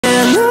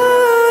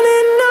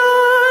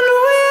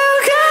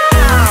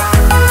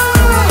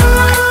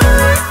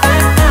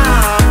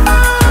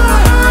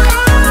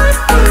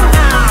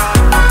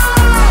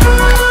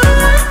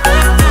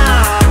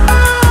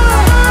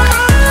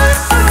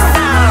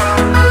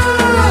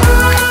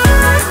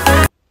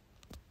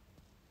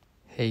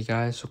Hey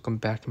guys, welcome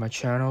back to my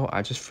channel.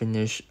 I just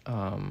finished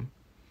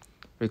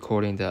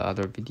recording the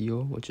other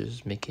video, which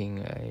is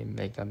making a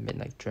Mega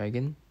Midnight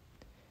Dragon.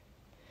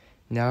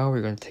 Now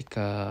we're gonna take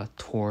a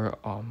tour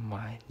on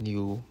my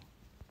new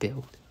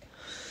build.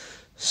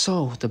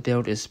 So the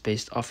build is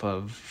based off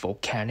of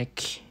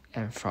volcanic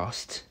and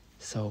frost.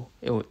 So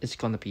it's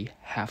gonna be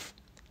half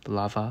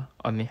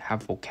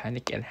half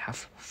volcanic and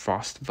half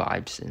frost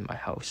vibes in my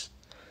house.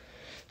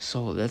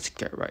 So let's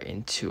get right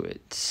into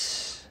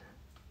it.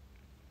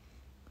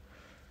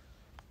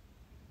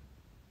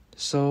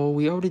 So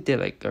we already did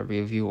like a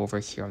review over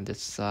here on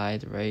this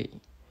side, right?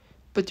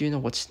 But do you know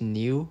what's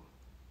new?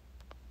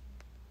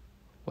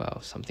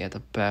 Well, something at the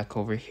back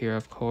over here,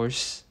 of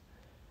course.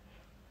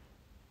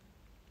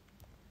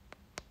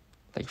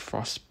 Like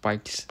frost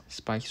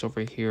spikes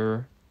over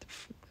here,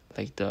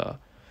 like the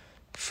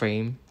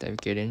frame that we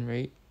get in,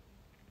 right?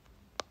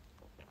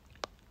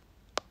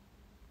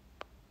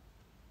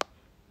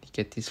 You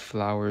get these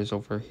flowers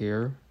over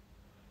here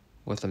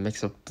with a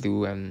mix of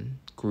blue and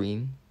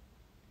green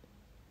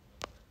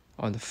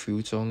on the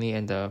fruits only,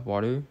 and the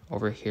water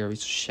over here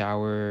is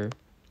shower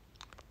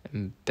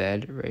and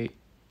bed, right?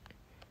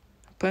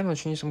 I plan on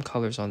changing some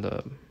colors on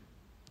the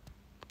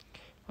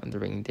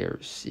ring there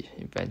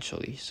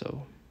eventually,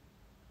 so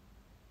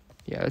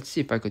yeah, let's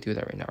see if I could do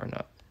that right now or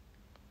not.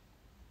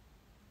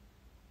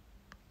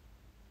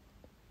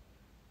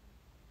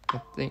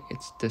 I think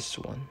it's this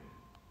one.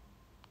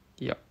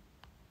 Yep,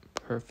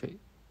 perfect.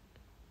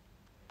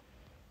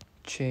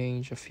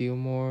 Change a few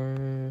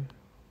more.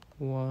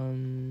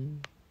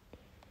 1,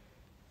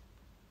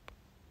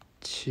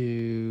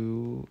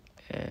 2,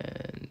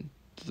 and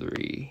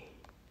 3.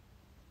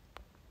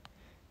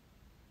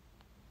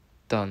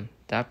 Done.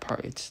 That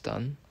part is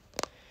done.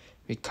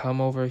 We come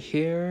over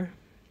here,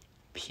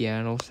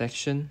 piano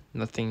section.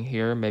 Nothing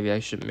here. Maybe I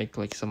should make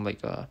like some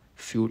like a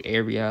food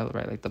area,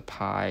 right? Like the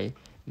pie,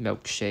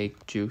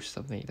 milkshake, juice,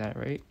 something like that,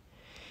 right?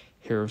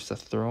 Here's the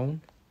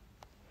throne.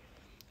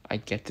 I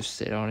get to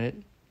sit on it.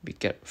 We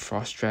get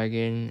Frost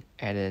Dragon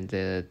and then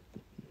the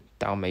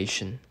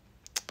Dalmatian.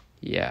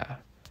 Yeah.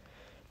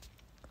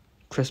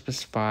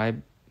 Christmas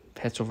vibe.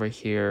 Pets over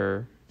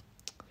here.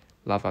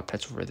 Lava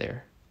pets over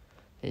there.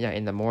 And yeah,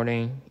 in the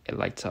morning, it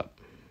lights up.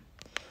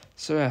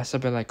 So yeah, so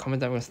like, comment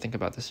down what you think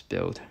about this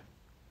build.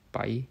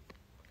 Bye.